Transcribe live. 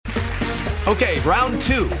Okay, round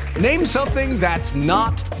two. Name something that's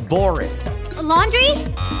not boring. A laundry?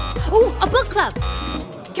 Ooh, a book club.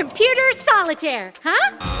 Computer solitaire,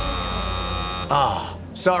 huh? Ah,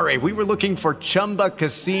 sorry, we were looking for Chumba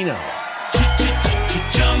Casino.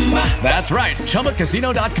 That's right,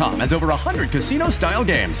 ChumbaCasino.com has over 100 casino-style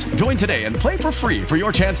games. Join today and play for free for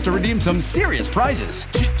your chance to redeem some serious prizes.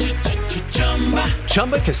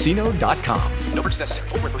 ChumbaCasino.com. No purchase necessary.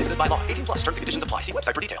 Void where prohibited by law. 18 plus terms and conditions apply. See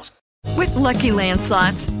website for details. With Lucky Land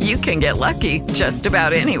Slots, you can get lucky just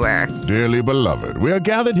about anywhere. Dearly beloved, we are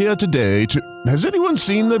gathered here today to... Has anyone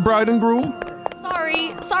seen the bride and groom?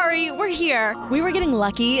 Sorry, we're here. We were getting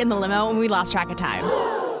lucky in the limo and we lost track of time.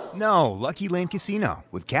 No, Lucky Land Casino,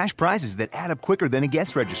 with cash prizes that add up quicker than a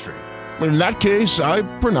guest registry. In that case, I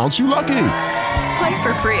pronounce you lucky. Play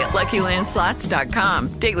for free at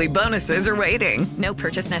LuckyLandSlots.com. Daily bonuses are waiting. No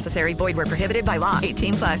purchase necessary. Void where prohibited by law.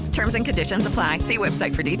 18 plus. Terms and conditions apply. See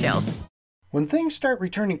website for details. When things start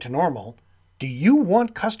returning to normal, do you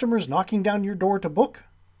want customers knocking down your door to book?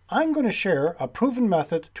 I'm going to share a proven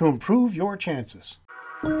method to improve your chances.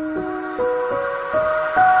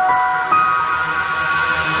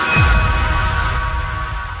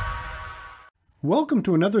 Welcome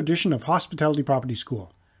to another edition of Hospitality Property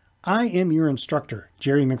School. I am your instructor,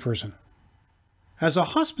 Jerry McPherson. As a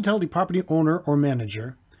hospitality property owner or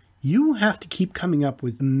manager, you have to keep coming up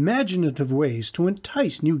with imaginative ways to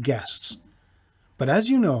entice new guests. But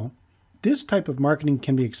as you know, this type of marketing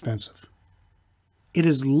can be expensive. It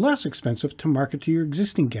is less expensive to market to your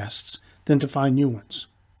existing guests than to find new ones.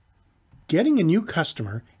 Getting a new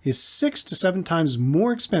customer is 6 to 7 times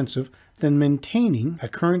more expensive than maintaining a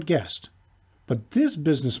current guest. But this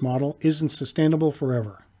business model isn't sustainable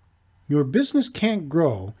forever. Your business can't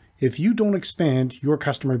grow if you don't expand your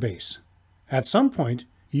customer base. At some point,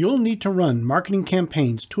 you'll need to run marketing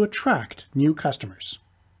campaigns to attract new customers.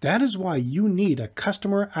 That is why you need a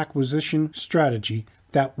customer acquisition strategy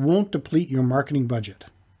that won't deplete your marketing budget.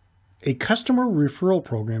 A customer referral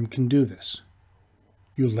program can do this.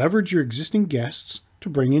 You leverage your existing guests to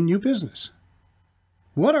bring in new business.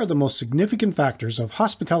 What are the most significant factors of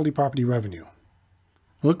hospitality property revenue?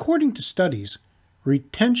 Well, according to studies,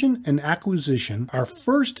 retention and acquisition are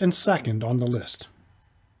first and second on the list.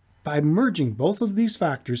 By merging both of these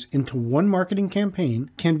factors into one marketing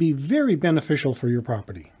campaign can be very beneficial for your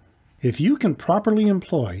property. If you can properly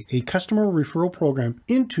employ a customer referral program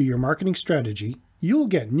into your marketing strategy, you'll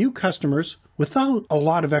get new customers without a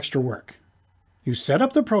lot of extra work. You set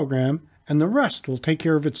up the program and the rest will take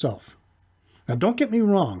care of itself. Now don't get me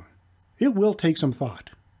wrong, it will take some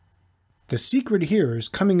thought. The secret here is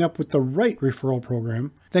coming up with the right referral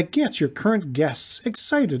program that gets your current guests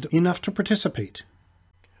excited enough to participate.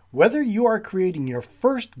 Whether you are creating your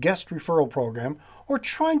first guest referral program or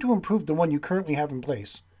trying to improve the one you currently have in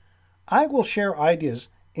place, I will share ideas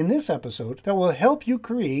in this episode that will help you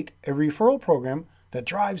create a referral program that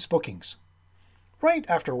drives bookings. Right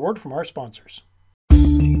after a word from our sponsors.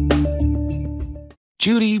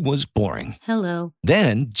 Judy was boring. Hello.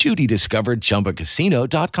 Then Judy discovered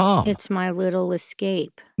ChumbaCasino.com. It's my little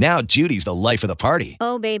escape. Now Judy's the life of the party.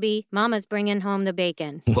 Oh, baby, mama's bringing home the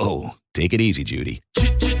bacon. Whoa, take it easy, Judy.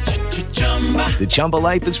 The Chumba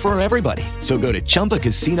life is for everybody. So go to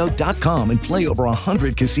ChumbaCasino.com and play over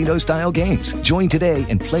 100 casino-style games. Join today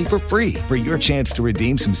and play for free for your chance to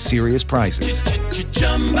redeem some serious prizes.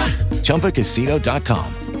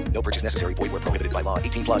 ChumbaCasino.com. No purchase necessary. Void where prohibited by law.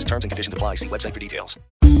 18 plus terms and conditions apply. See website for details.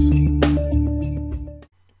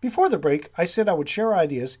 Before the break, I said I would share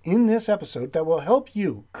ideas in this episode that will help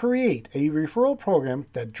you create a referral program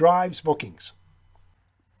that drives bookings.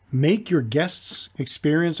 Make your guests'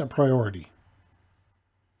 experience a priority.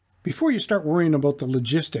 Before you start worrying about the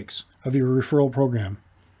logistics of your referral program,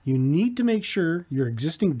 you need to make sure your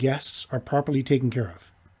existing guests are properly taken care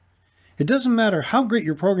of. It doesn't matter how great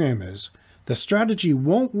your program is, the strategy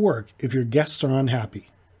won't work if your guests are unhappy.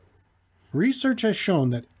 Research has shown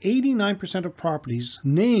that 89% of properties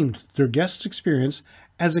named their guests' experience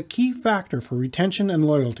as a key factor for retention and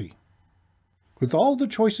loyalty. With all the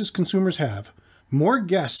choices consumers have, more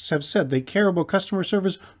guests have said they care about customer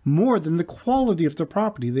service more than the quality of the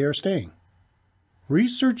property they are staying.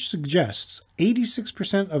 Research suggests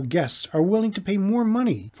 86% of guests are willing to pay more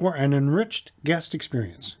money for an enriched guest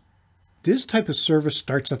experience. This type of service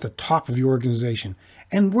starts at the top of your organization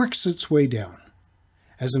and works its way down.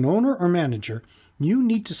 As an owner or manager, you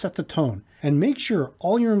need to set the tone and make sure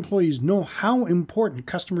all your employees know how important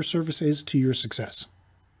customer service is to your success.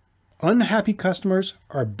 Unhappy customers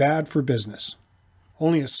are bad for business.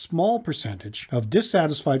 Only a small percentage of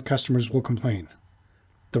dissatisfied customers will complain.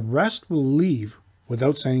 The rest will leave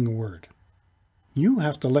without saying a word. You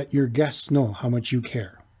have to let your guests know how much you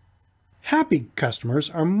care. Happy customers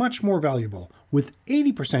are much more valuable, with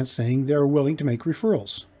 80% saying they are willing to make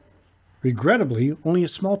referrals. Regrettably, only a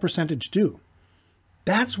small percentage do.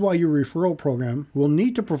 That's why your referral program will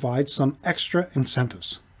need to provide some extra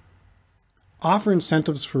incentives. Offer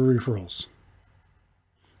incentives for referrals.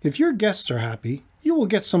 If your guests are happy, you will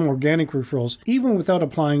get some organic referrals even without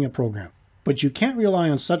applying a program. But you can't rely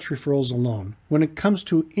on such referrals alone when it comes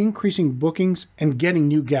to increasing bookings and getting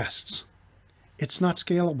new guests. It's not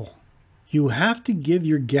scalable. You have to give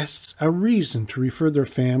your guests a reason to refer their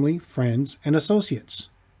family, friends, and associates.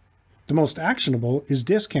 The most actionable is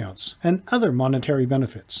discounts and other monetary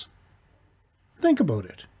benefits. Think about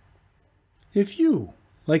it. If you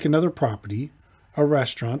like another property, a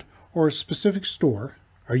restaurant, or a specific store,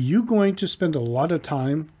 are you going to spend a lot of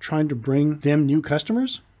time trying to bring them new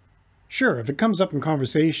customers? Sure, if it comes up in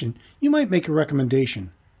conversation, you might make a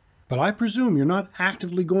recommendation, but I presume you're not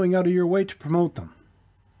actively going out of your way to promote them.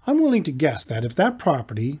 I'm willing to guess that if that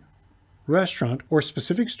property, restaurant, or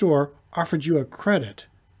specific store offered you a credit,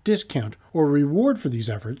 discount, or reward for these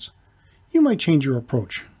efforts, you might change your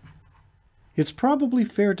approach. It's probably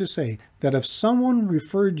fair to say that if someone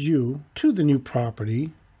referred you to the new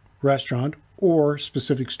property, restaurant, or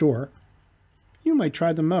specific store, you might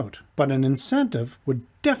try them out, but an incentive would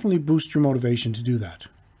definitely boost your motivation to do that.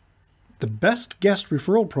 The best guest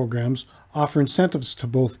referral programs offer incentives to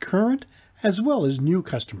both current as well as new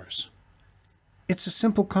customers. It's a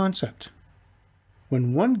simple concept.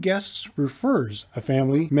 When one guest refers a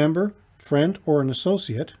family member, friend, or an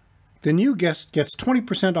associate, the new guest gets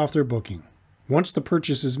 20% off their booking. Once the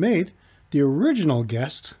purchase is made, the original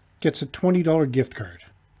guest gets a $20 gift card.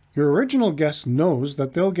 Your original guest knows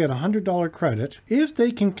that they'll get a $100 credit if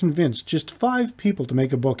they can convince just 5 people to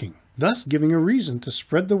make a booking, thus giving a reason to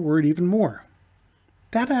spread the word even more.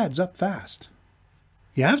 That adds up fast.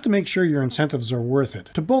 You have to make sure your incentives are worth it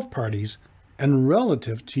to both parties and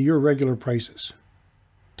relative to your regular prices.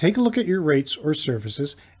 Take a look at your rates or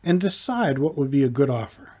services and decide what would be a good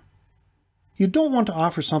offer. You don't want to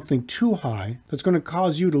offer something too high that's going to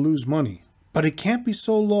cause you to lose money, but it can't be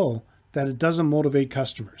so low that it doesn't motivate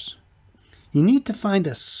customers. You need to find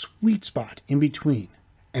a sweet spot in between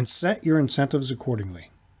and set your incentives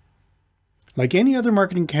accordingly. Like any other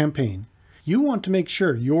marketing campaign, you want to make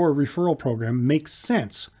sure your referral program makes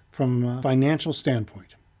sense from a financial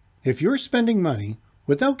standpoint. If you're spending money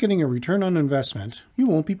without getting a return on investment, you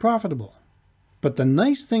won't be profitable. But the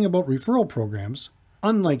nice thing about referral programs,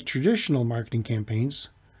 unlike traditional marketing campaigns,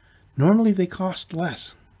 normally they cost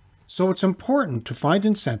less. So it's important to find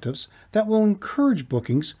incentives that will encourage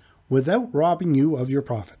bookings without robbing you of your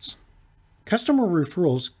profits. Customer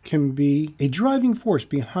referrals can be a driving force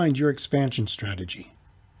behind your expansion strategy.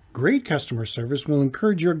 Great customer service will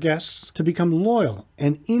encourage your guests to become loyal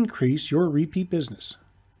and increase your repeat business.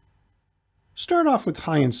 Start off with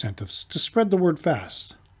high incentives to spread the word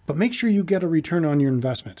fast, but make sure you get a return on your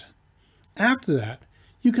investment. After that,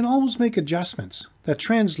 you can always make adjustments that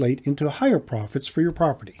translate into higher profits for your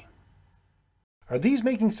property. Are these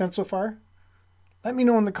making sense so far? Let me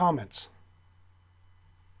know in the comments.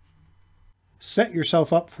 Set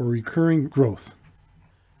yourself up for recurring growth.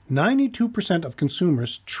 92% of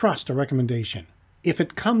consumers trust a recommendation if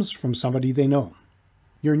it comes from somebody they know.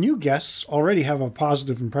 Your new guests already have a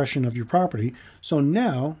positive impression of your property, so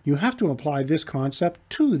now you have to apply this concept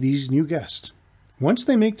to these new guests. Once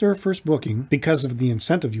they make their first booking because of the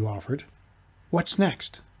incentive you offered, what's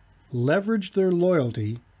next? Leverage their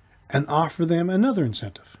loyalty and offer them another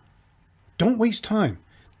incentive. Don't waste time.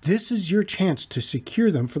 This is your chance to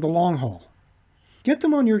secure them for the long haul. Get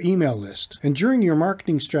them on your email list, and during your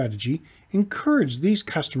marketing strategy, encourage these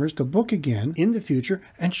customers to book again in the future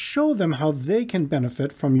and show them how they can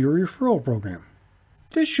benefit from your referral program.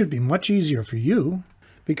 This should be much easier for you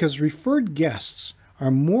because referred guests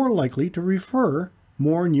are more likely to refer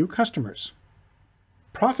more new customers.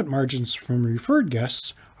 Profit margins from referred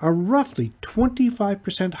guests are roughly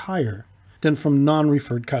 25% higher than from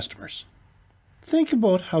non-referred customers. Think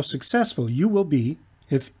about how successful you will be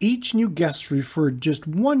if each new guest referred just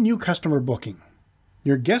one new customer booking.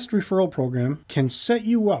 Your guest referral program can set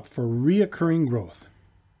you up for reoccurring growth.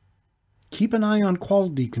 Keep an eye on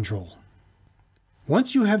quality control.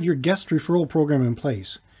 Once you have your guest referral program in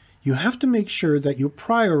place, you have to make sure that you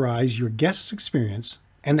prioritize your guest's experience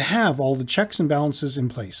and have all the checks and balances in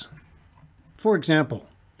place. For example,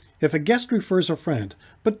 if a guest refers a friend,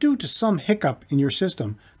 but due to some hiccup in your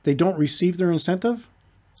system, they don't receive their incentive,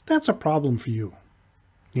 that's a problem for you.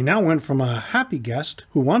 You now went from a happy guest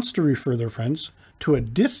who wants to refer their friends to a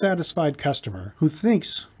dissatisfied customer who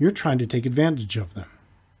thinks you're trying to take advantage of them.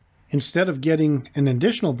 Instead of getting an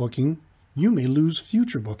additional booking, you may lose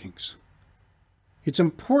future bookings. It's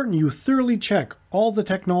important you thoroughly check all the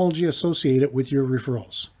technology associated with your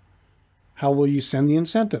referrals. How will you send the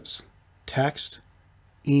incentives? Text,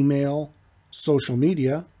 email, social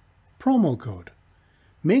media, promo code.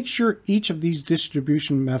 Make sure each of these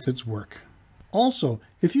distribution methods work. Also,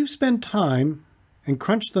 if you spend time and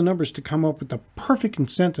crunch the numbers to come up with the perfect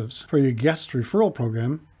incentives for your guest referral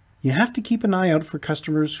program, you have to keep an eye out for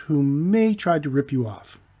customers who may try to rip you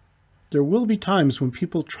off. There will be times when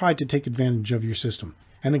people try to take advantage of your system.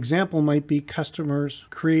 An example might be customers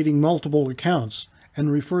creating multiple accounts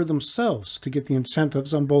and refer themselves to get the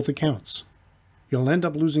incentives on both accounts. You'll end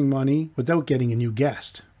up losing money without getting a new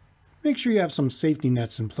guest. Make sure you have some safety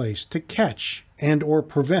nets in place to catch and or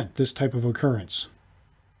prevent this type of occurrence.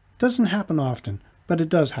 It doesn't happen often, but it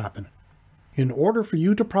does happen. In order for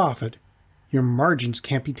you to profit, your margins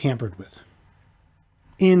can't be tampered with.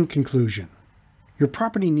 In conclusion, your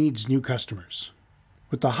property needs new customers.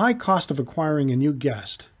 With the high cost of acquiring a new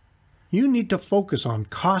guest, you need to focus on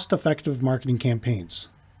cost-effective marketing campaigns.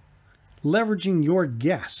 Leveraging your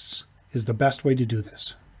guests is the best way to do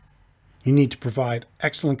this. You need to provide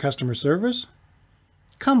excellent customer service,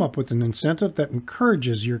 come up with an incentive that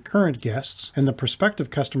encourages your current guests and the prospective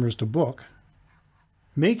customers to book,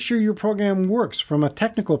 make sure your program works from a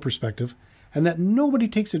technical perspective and that nobody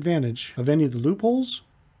takes advantage of any of the loopholes,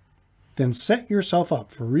 then set yourself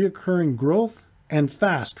up for recurring growth and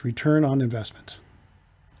fast return on investment.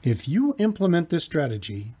 If you implement this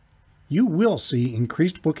strategy, you will see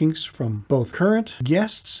increased bookings from both current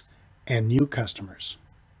guests and new customers.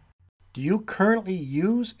 Do you currently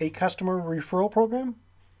use a customer referral program?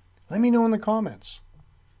 Let me know in the comments.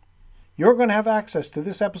 You're going to have access to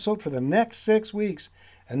this episode for the next 6 weeks,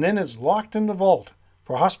 and then it's locked in the vault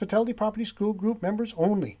for Hospitality Property School Group members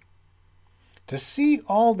only. To see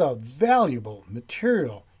all the valuable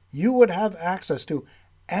material you would have access to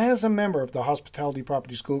as a member of the Hospitality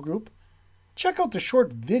Property School Group, check out the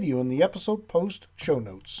short video in the episode post show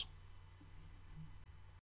notes.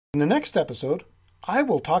 In the next episode, I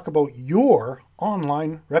will talk about your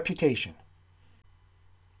online reputation.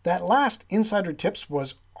 That last Insider Tips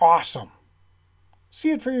was awesome.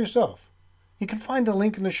 See it for yourself. You can find a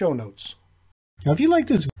link in the show notes. Now, if you like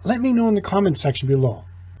this, let me know in the comments section below,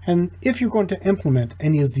 and if you're going to implement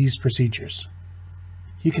any of these procedures.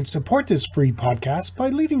 You can support this free podcast by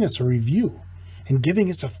leaving us a review and giving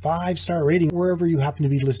us a 5-star rating wherever you happen to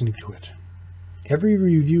be listening to it. Every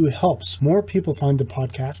review helps more people find the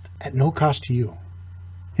podcast at no cost to you.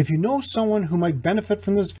 If you know someone who might benefit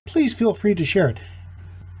from this, please feel free to share it.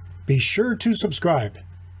 Be sure to subscribe.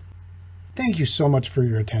 Thank you so much for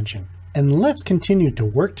your attention, and let's continue to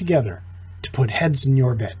work together to put heads in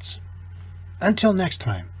your beds. Until next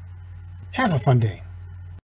time, have a fun day.